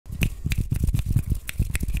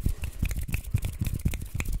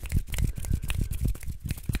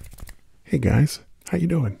Hey guys, how you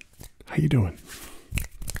doing? How you doing?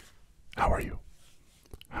 How are you?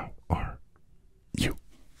 How are you?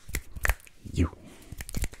 You.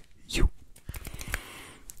 You.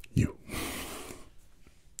 You.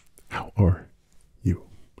 How are you?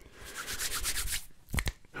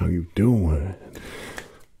 How you doing?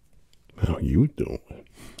 How you doing?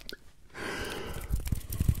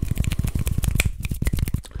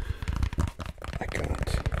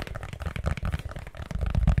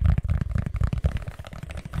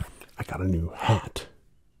 I got a new hat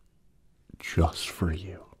just for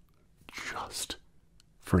you. Just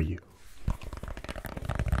for you.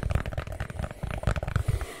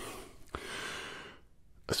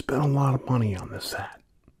 I spent a lot of money on this hat.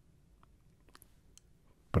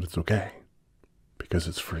 But it's okay. Because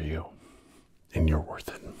it's for you. And you're worth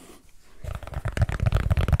it.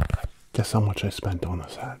 Guess how much I spent on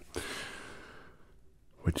this hat?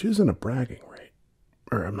 Which isn't a bragging rate.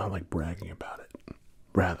 Or I'm not like bragging about it.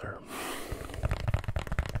 Rather, I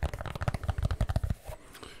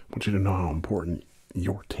want you to know how important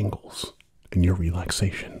your tingles and your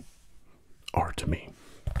relaxation are to me.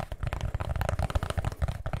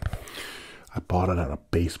 I bought it at a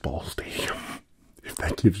baseball stadium, if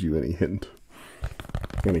that gives you any hint,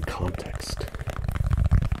 any context.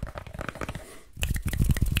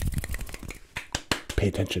 Pay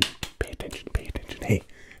attention, pay attention, pay attention. Hey,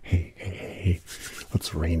 hey, hey, hey, hey.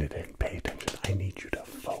 Let's rein it in. Pay attention. I need you to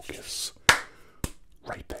focus.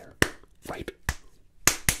 Right there. Right.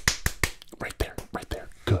 Right there. Right there.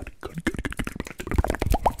 Good, good, good, good, good.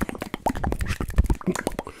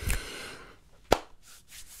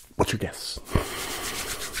 What's your guess?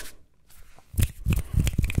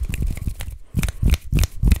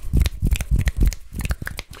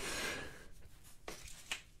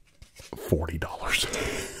 $40.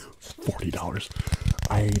 $40.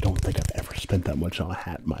 I don't think I've ever spent that much on a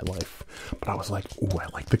hat in my life. But I was like, ooh, I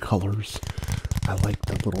like the colors. I like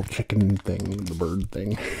the little chicken thing, the bird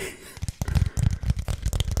thing.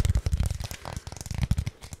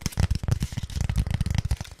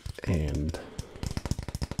 And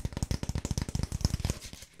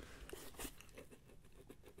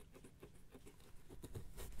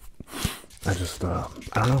I just, I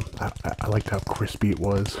don't know. I liked how crispy it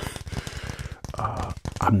was.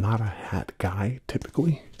 I'm not a hat guy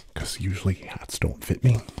typically, because usually hats don't fit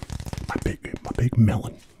me. My big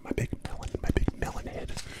melon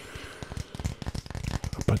head.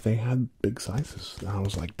 But they had big sizes, and I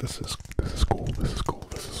was like, this is cool. This is cool.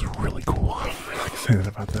 This is really cool. I'm really excited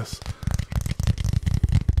about this.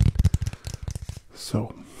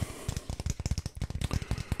 So,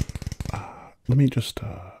 let me just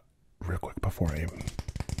real quick before I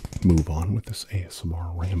move on with this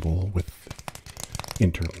ASMR ramble with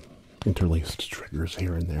interlaced triggers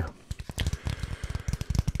here and there.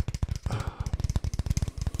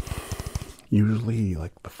 Usually,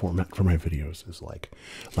 like, the format for my videos is like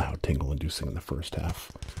loud tingle inducing in the first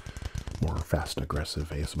half, more fast and aggressive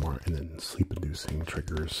ASMR, and then sleep inducing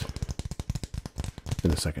triggers in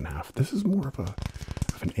the second half. This is more of an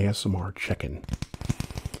ASMR check-in.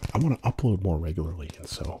 I want to upload more regularly, and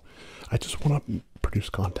so I just want to produce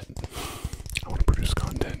content. I want to produce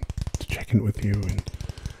content to check in with you and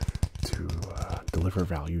to deliver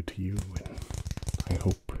value to you, and I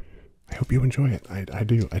hope you enjoy it. I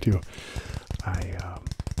do.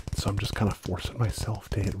 So I'm just kind of forcing myself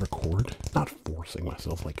to hit record. Not forcing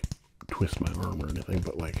myself, like twist my arm or anything,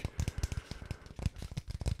 but like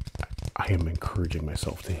I am encouraging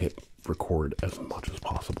myself to hit record as much as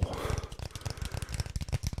possible.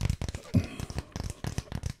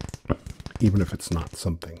 Even if it's not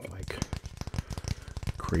something like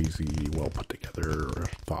crazy, well put together or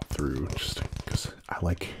thought through, just because I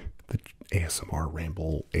like the ASMR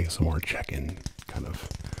ramble, ASMR check-in kind of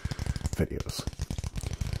videos.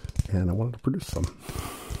 And I wanted to produce some.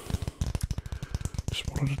 Just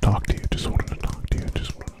wanted to talk to you, just wanted to talk to you,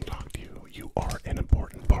 just wanted to talk to you. You are an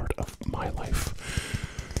important part of my life.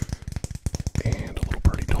 And a little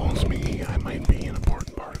birdie tells me I might be an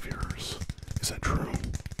important part of yours. Is that true?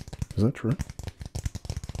 Is that true?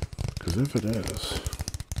 Because if it is,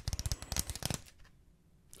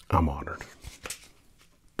 I'm honored.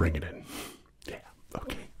 Bring it in. Yeah,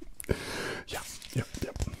 okay. Yeah, yep.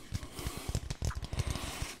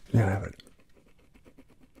 Yeah, I have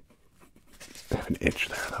an itch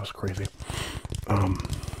there. That was crazy.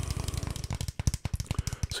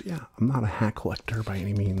 So yeah, I'm not a hat collector by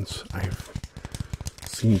any means. I've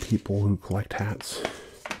seen people who collect hats.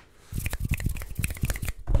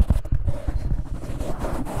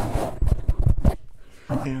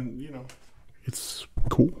 And, you know, it's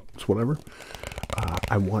cool. It's whatever.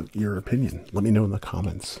 I want your opinion. Let me know in the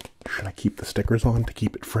comments. Should I keep the stickers on to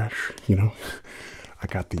keep it fresh? You know, I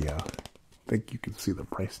got the, I think you can see the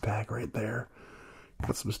price tag right there.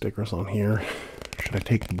 Got some stickers on here. Should I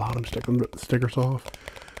take the bottom stickers off?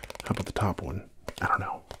 How about the top one? I don't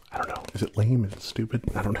know. I don't know. Is it lame? Is it stupid?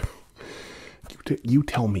 I don't know. You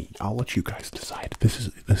tell me. I'll let you guys decide. This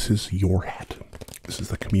is your hat. This is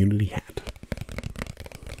the community hat.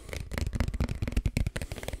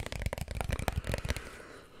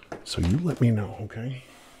 So you let me know, okay?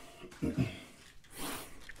 You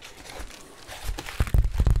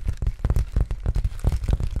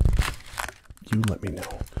let me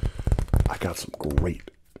know. I got some great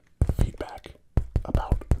feedback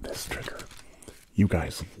about this trigger. You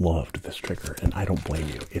guys loved this trigger, and I don't blame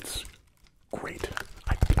you. It's great.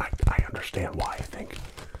 I understand why, I think.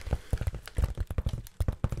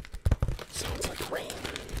 Sounds like rain.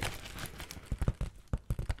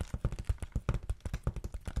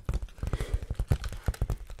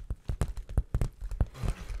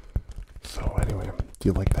 So anyway, do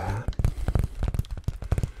you like that?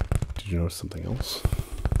 Did you notice something else?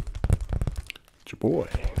 It's your boy.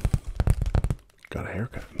 Got a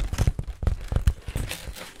haircut.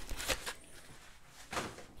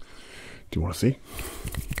 Do you want to see?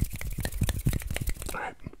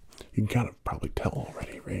 Alright. You can kind of probably tell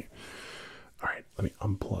already, right? Alright, let me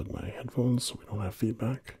unplug my headphones so we don't have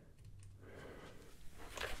feedback.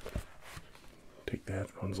 Take the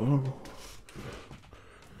headphones off.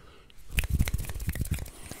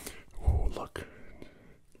 Oh, look.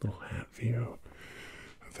 Little hat view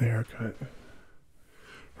of the haircut.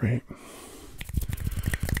 Right?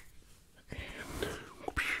 And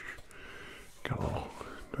whoosh, got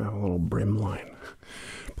a little brim line.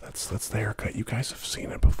 That's the haircut. You guys have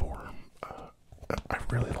seen it before. I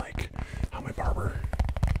really like how my barber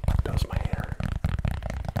does my hair.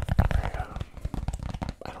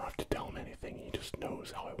 I don't have to tell him anything. He just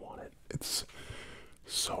knows how I want it. It's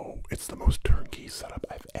the most turnkey setup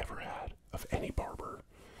I've ever had of any barber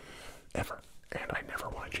ever, and I never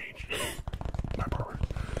want to change my barber.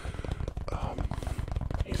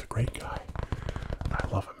 He's a great guy. I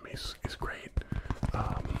love him. He's great.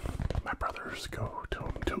 My brothers go to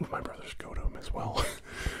him. Two of my brothers go to him as well.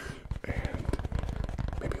 And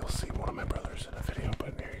maybe you'll see one of my brothers in a video,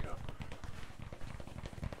 but there you go.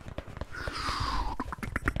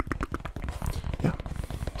 Yeah.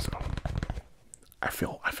 So I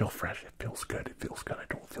feel fresh. It feels good. It feels good. I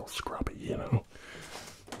don't feel scrubby, you know.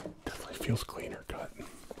 Definitely feels cleaner cut,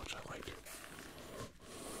 which I like.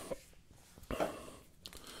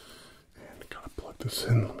 And gotta plug this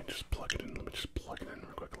in. Let me just plug it in. Let me just plug it in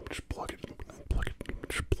real quick. Let me just plug it in. Plug it in. Let me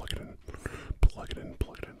just plug it in. Plug it in.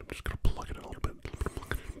 Plug it in. I'm just gonna plug it in a little bit.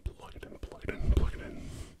 Plug it in. Plug it in. Plug it in. Plug it in.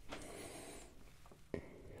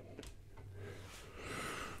 And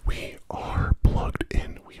we are plugged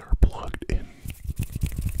in. We are plugged in.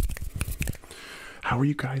 How are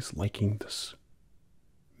you guys liking this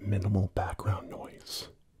minimal background noise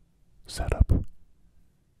setup?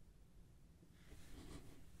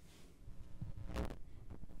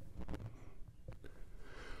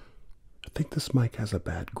 I think this mic has a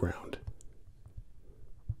bad ground.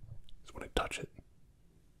 It's when I touch it.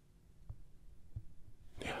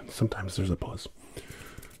 Yeah, and sometimes there's a buzz.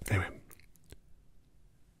 Anyway.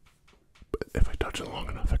 But if I touch it long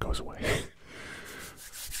enough, it goes away.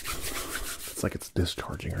 It's like it's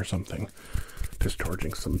discharging or something.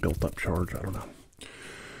 Discharging some built-up charge, I don't know.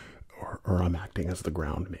 Or I'm acting as the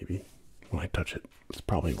ground, maybe. When I touch it. It's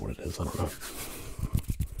probably what it is, I don't know.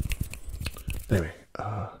 Anyway,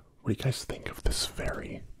 what do you guys think of this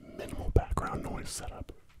very minimal background noise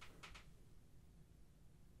setup?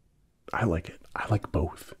 I like it. I like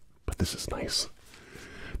both, but this is nice.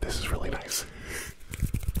 This is really nice.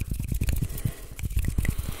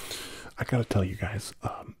 I gotta tell you guys,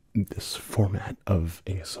 this format of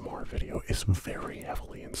ASMR video is very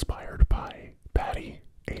heavily inspired by Patty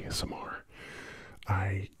ASMR.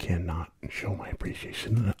 I cannot show my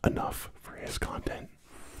appreciation enough for his content.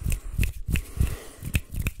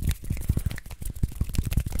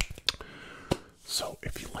 So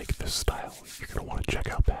if you like this style, you're going to want to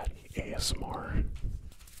check out Patty ASMR.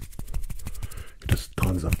 Just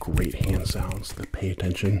tons of great hand sounds. The pay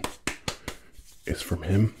attention is from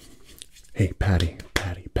him. Hey, Patty,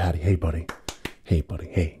 hey, buddy. Hey, buddy,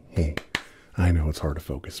 hey. I know it's hard to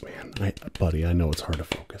focus, man. Buddy, I know it's hard to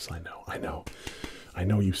focus. I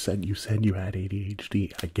know you said you had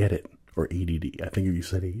ADHD. I get it. Or ADD. I think you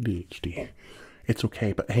said ADHD. It's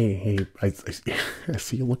okay, but hey, I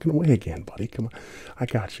see you looking away again, buddy. Come on. I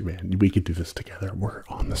got you, man. We could do this together. We're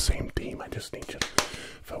on the same team. I just need you to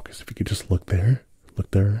focus. If you could just look there.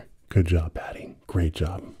 Good job, Patty. Great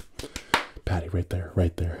job. Patty, right there,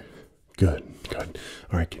 right there. Good, good.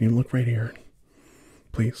 All right, can you look right here?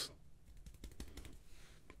 Please?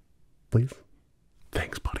 Please?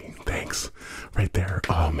 Thanks, buddy. Thanks. Right there.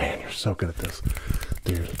 Oh, man, you're so good at this.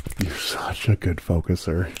 Dude, you're such a good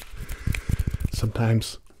focuser.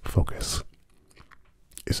 Sometimes focus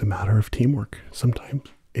is a matter of teamwork. Sometimes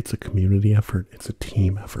it's a community effort. It's a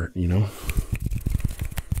team effort, you know?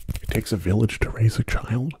 It takes a village to raise a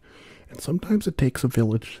child, and sometimes it takes a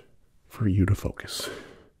village for you to focus.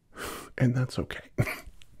 And that's okay.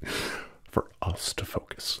 For us to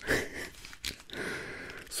focus.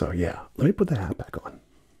 So yeah, let me put the hat back on.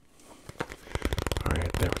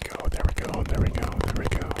 Alright, there we go, there we go, there we go, there we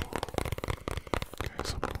go.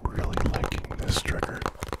 Guys, I'm really liking this trigger.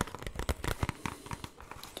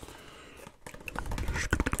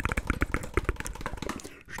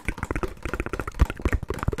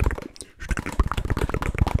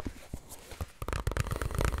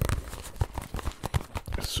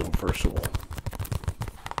 It's so versatile.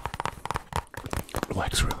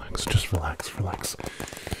 Relax, relax, just relax, relax.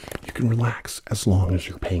 You can relax as long as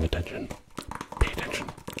you're paying attention. Pay attention.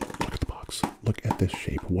 Look at the box. Look at this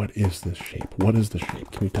shape. What is this shape? What is the shape?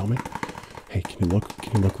 Can you tell me? Hey, can you look?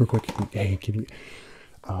 Can you look real quick? Hey, can you?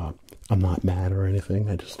 I'm not mad or anything.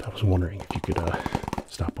 I was wondering if you could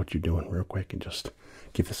stop what you're doing real quick and just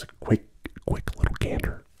give this a quick little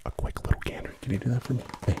gander. A quick little gander. Can you do that for me?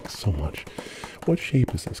 Thanks so much. What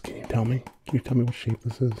shape is this? Can you tell me? Can you tell me what shape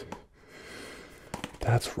this is?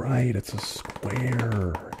 That's right, it's a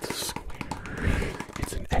square. It's a square.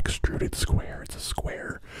 It's an extruded square. It's a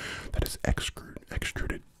square that is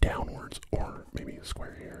extruded downwards, or maybe a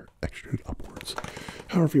square here, extruded upwards.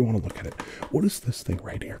 However you want to look at it. What is this thing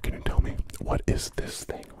right here? Can you tell me? What is this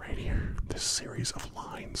thing right here? This series of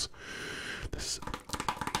lines. This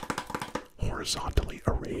horizontally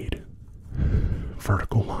arrayed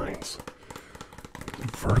vertical lines.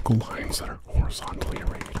 Vertical lines that are horizontally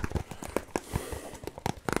arrayed.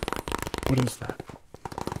 What is that?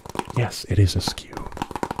 Yes, it is a skew.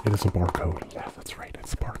 It is a barcode. Yeah, that's right.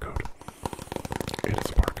 It's a barcode. It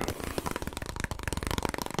is a barcode.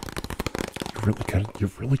 You're really good.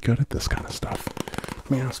 You're really good at this kind of stuff.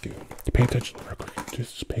 Let me ask you. Pay attention real quick.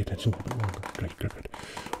 Just pay attention a little bit longer. Good, good, good.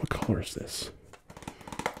 What color is this?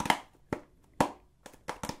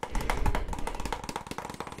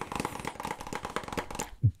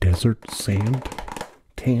 Desert sand?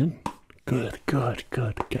 Tan? Good, good,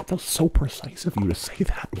 good. That was so precise of you to say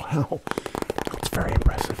that. Wow. It's very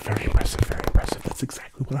impressive, very impressive, very impressive. That's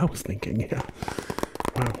exactly what I was thinking, yeah.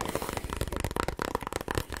 Wow.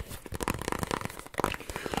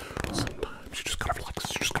 Sometimes you just gotta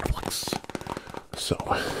relax, you just gotta relax. So,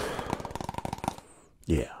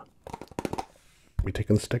 yeah. We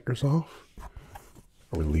taking the stickers off?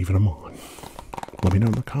 Or are we leaving them on? Let me know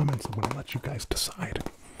in the comments. I'm gonna let you guys decide.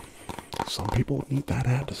 Some people need that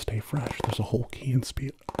ad to stay fresh. There's a whole Key and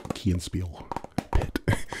Peele pit.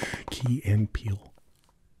 Key and Peele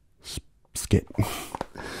skit.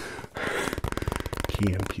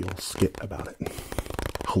 Key and Peele skit about it.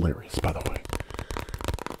 Hilarious, by the way.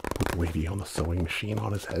 With the lady on the sewing machine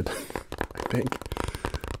on his head. I think.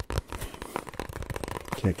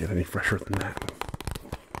 Can't get any fresher than that.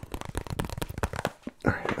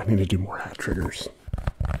 Alright, I need to do more hat triggers.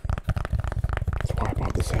 That's why I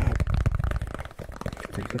bought this hat.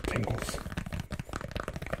 For your tingles.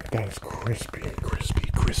 That is crispy, crispy,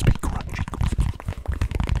 crispy, crunchy.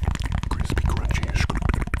 Crispy, crunchy.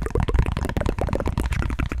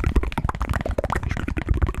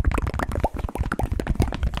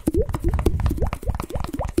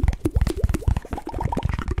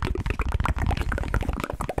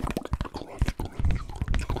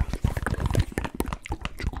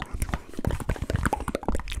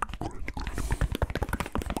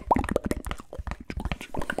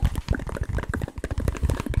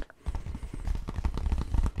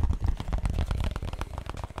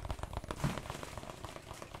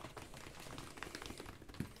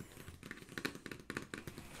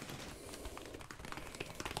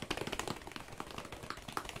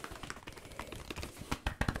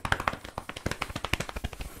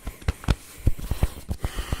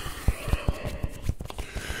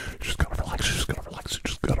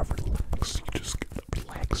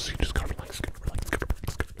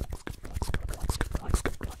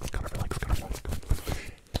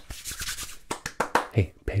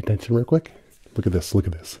 Attention real quick. Look at this, look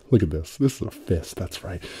at this, look at this. This is a fist, that's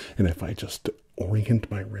right. And if I just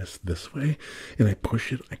orient my wrist this way and I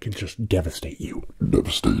push it, I can just devastate you.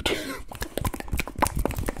 Devastate.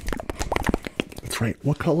 That's right.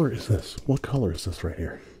 What color is this? What color is this right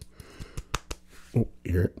here? Oh,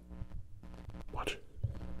 here. Watch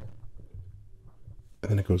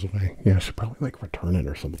then it goes away. Yeah, I should probably like return it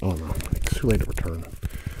or something. Oh no, it's too late to return.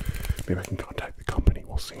 Maybe I can contact the company.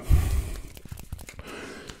 We'll see.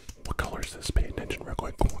 What color is this? Pay attention real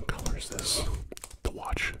quick. What color is this? The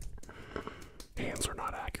watch. Hands are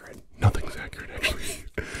not accurate. Nothing's accurate actually.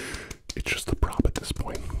 It's just the prop at this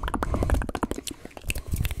point.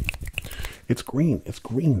 It's green. It's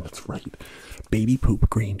green. That's right. Baby poop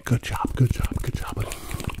green. Good job. Good job. Good job.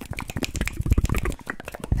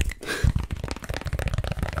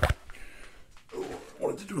 Ooh, I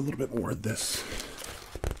wanted to do a little bit more of this.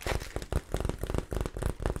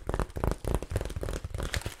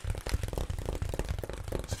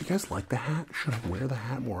 So if you guys like the hat, should I wear the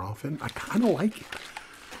hat more often? I kind of like it.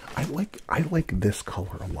 I like this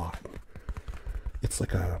color a lot. It's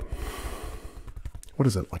like a, what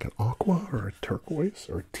is it? Like an aqua or a turquoise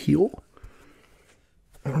or a teal?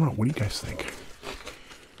 I don't know. What do you guys think?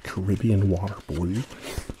 Caribbean water blue?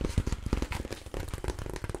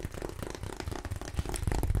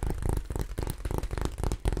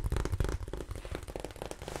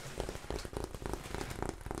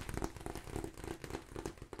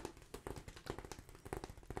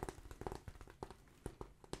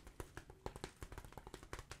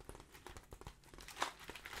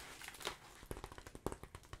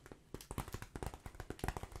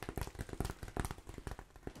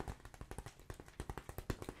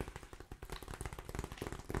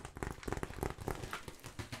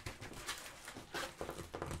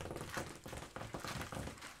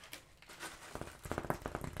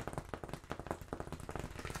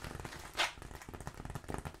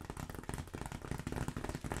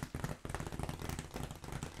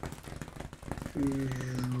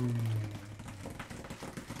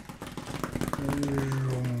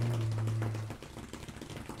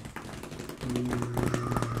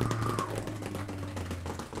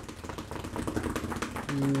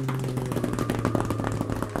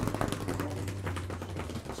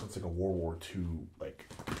 So it's like a World War II like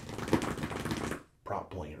prop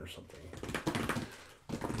plane or something.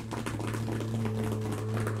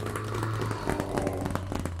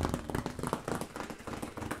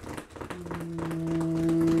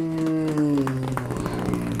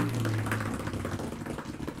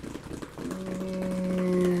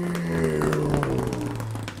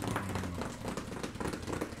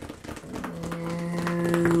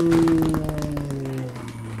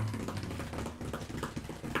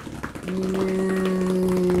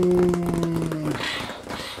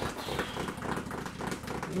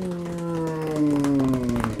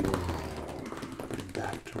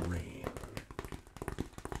 Back to rain.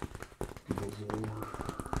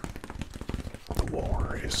 The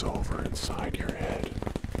war is over inside your head.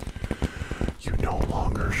 You no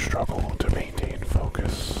longer struggle to maintain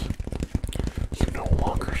focus. You no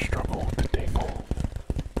longer struggle to tingle.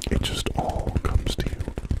 It just all comes to you.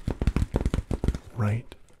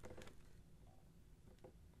 Right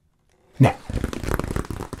now.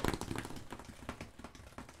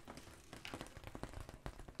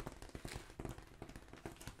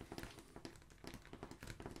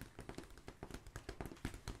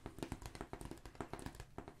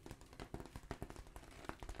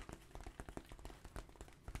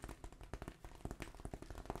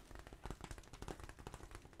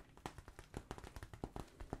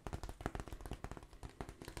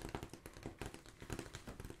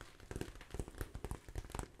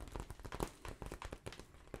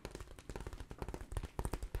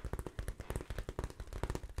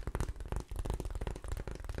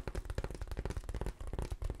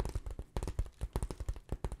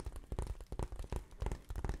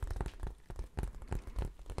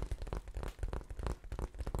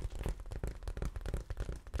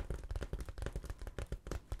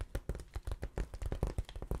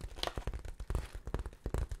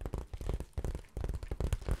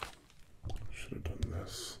 Should have done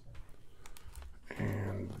this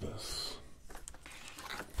and this.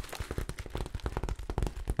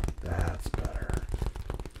 That's better.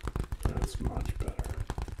 That's much better.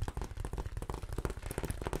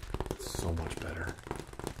 It's so much better.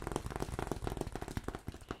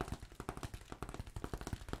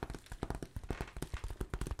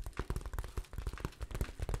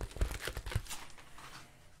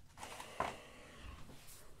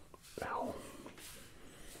 Ow.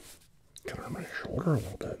 Can I hurt my shoulder a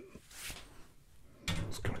little bit?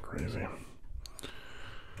 It's kind of crazy.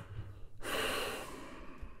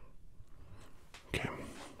 Okay.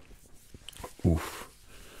 Oof.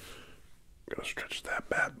 Gotta stretch that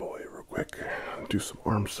bad boy real quick. Do some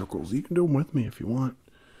arm circles. You can do them with me if you want.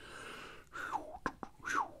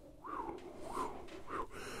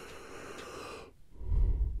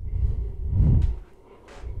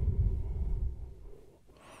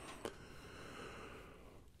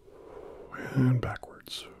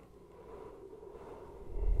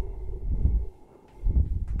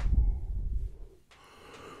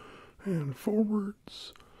 and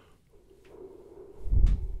forwards.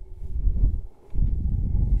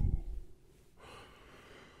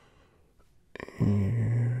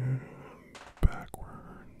 And backwards.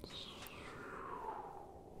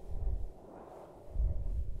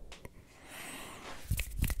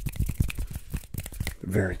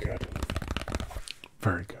 Very good.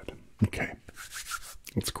 Very good. Okay.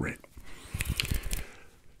 That's great.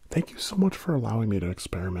 Thank you so much for allowing me to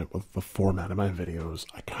experiment with the format of my videos.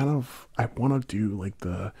 I want to do like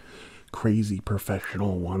the crazy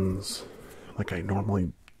professional ones like I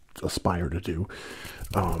normally aspire to do.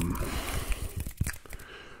 But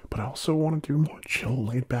I also want to do more chill,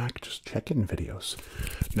 laid back, just check-in videos.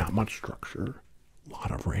 Not much structure, a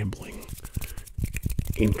lot of rambling,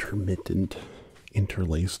 intermittent,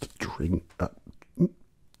 interlaced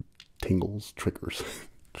tingles, triggers,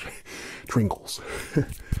 tringles,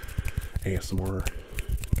 ASMR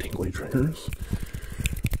tingly triggers.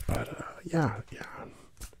 But yeah,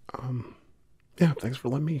 thanks for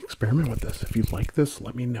letting me experiment with this. If you like this,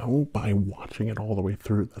 let me know by watching it all the way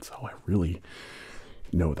through. That's how I really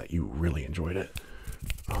know that you really enjoyed it.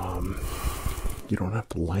 You don't have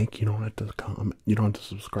to like, you don't have to comment, you don't have to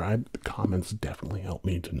subscribe. The comments definitely help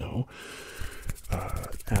me to know.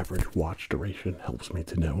 Average watch duration helps me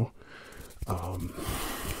to know.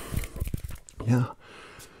 Yeah.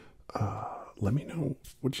 Let me know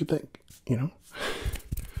what you think, you know?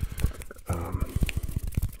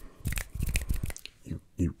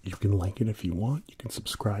 You can like it if you want. You can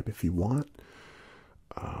subscribe if you want.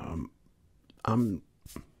 I'm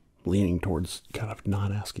leaning towards kind of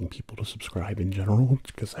not asking people to subscribe in general,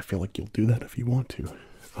 because I feel like you'll do that if you want to.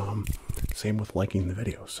 Same with liking the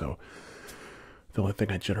video. So the only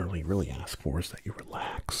thing I generally really ask for is that you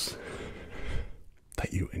relax,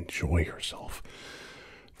 that you enjoy yourself,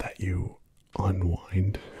 that you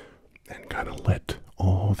unwind and kind of let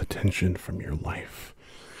all the tension from your life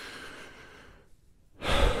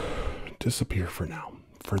disappear for now,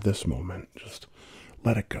 for this moment. Just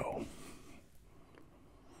let it go.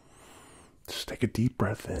 Just take a deep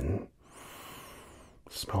breath in,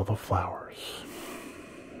 smell the flowers,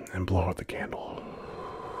 and blow out the candle.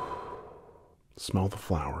 Smell the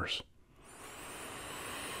flowers,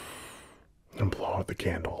 and blow out the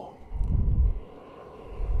candle.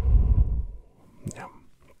 Yeah.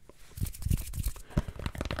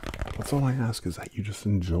 That's all I ask, is that you just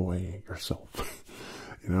enjoy yourself.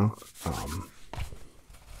 You know? I'm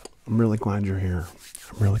really glad you're here.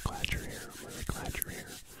 I'm really glad you're here. I'm really glad you're here.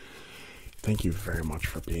 Thank you very much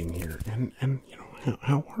for being here. And you know,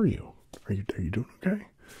 how are you? Are you doing okay?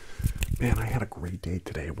 Man, I had a great day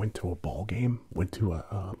today. I went to a ball game. Went to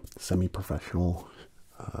a semi-professional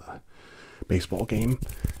baseball game.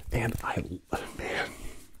 And I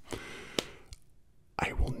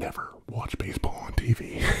will never watch baseball on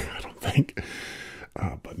TV. I don't think.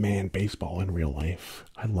 But man, baseball in real life,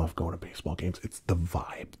 I love going to baseball games. It's the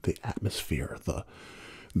vibe, the atmosphere, the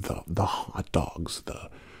hot dogs,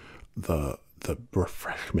 the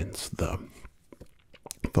refreshments, the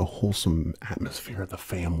wholesome atmosphere, the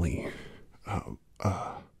family.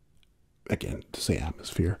 Again, to say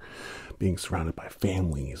atmosphere, being surrounded by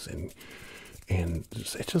families and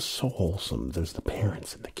it's just so wholesome. There's the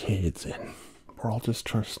parents and the kids, and we're all just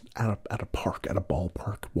at a park, at a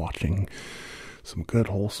ballpark, watching some good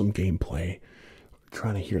wholesome gameplay,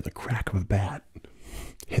 trying to hear the crack of a bat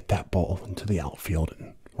hit that ball into the outfield,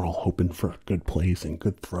 and we're all hoping for good plays and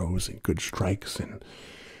good throws and good strikes and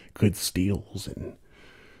good steals and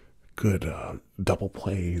good double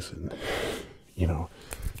plays, and you know,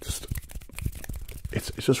 just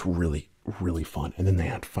it's just really fun. And then they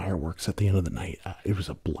had fireworks at the end of the night. It was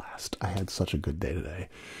a blast. I had such a good day today.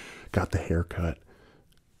 Got the haircut,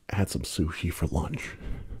 had some sushi for lunch,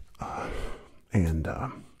 and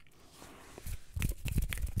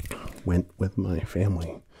went with my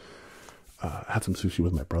family. Had some sushi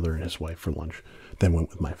with my brother and his wife for lunch. Then went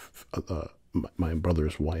with my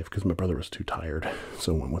brother's wife, because my brother was too tired.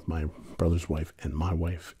 So went with my brother's wife and my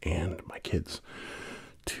kids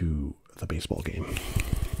to the baseball game.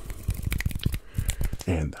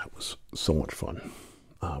 And that was so much fun.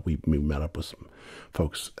 We met up with some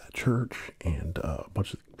folks at church and a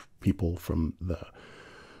bunch of people from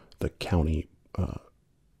the county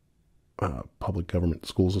public government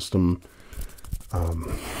school system,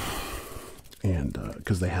 and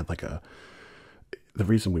because they had like the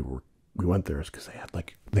reason we went there is because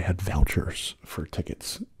they had vouchers for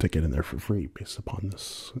tickets to get in there for free based upon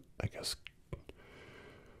this, I guess,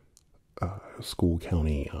 school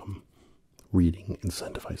county reading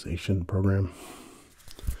incentivization program.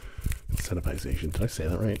 Incentivization, did I say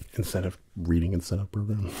that right? Reading incentive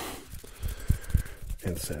program.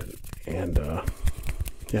 and said, and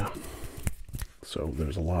yeah, so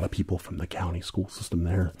there's a lot of people from the county school system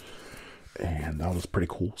there, and that was pretty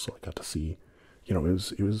cool. So I got to see, you know, it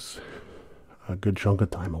was a good chunk of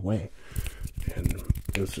time away, and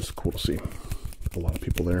it was just cool to see a lot of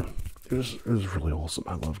people there. It was really awesome.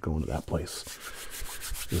 I love going to that place.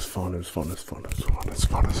 It was fun. It was fun. It was fun. It was fun. It was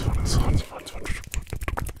fun. It was fun. It was fun. It was fun. It was fun.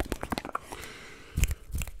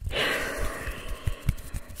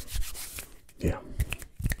 Yeah.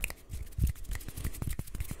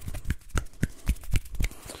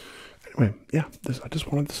 Anyway, yeah. I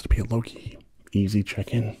just wanted this to be a low-key, easy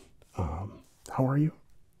check-in. How are you?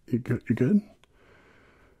 You good? You good?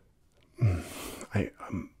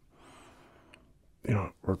 You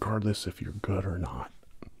know, regardless if you're good or not,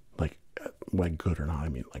 like good or not, I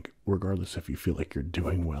mean, like, regardless if you feel like you're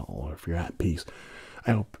doing well or if you're at peace,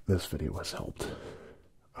 I hope this video has helped.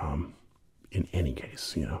 In any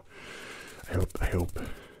case, you know, I hope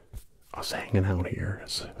us hanging out here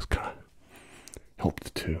has kind of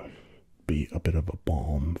helped to be a bit of a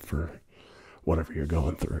balm for whatever you're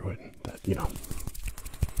going through, and that, you know,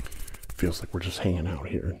 feels like we're just hanging out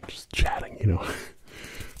here and just chatting, you know.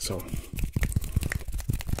 So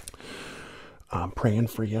I'm praying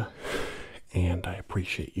for you, and I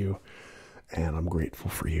appreciate you, and I'm grateful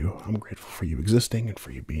for you. I'm grateful for you existing and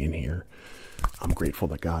for you being here. I'm grateful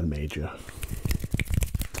that God made you,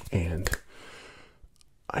 and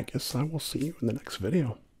I guess I will see you in the next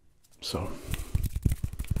video. So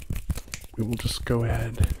we will just go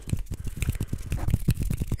ahead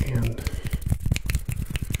and end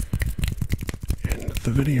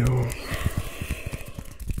the video,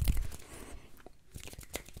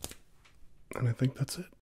 and I think that's it.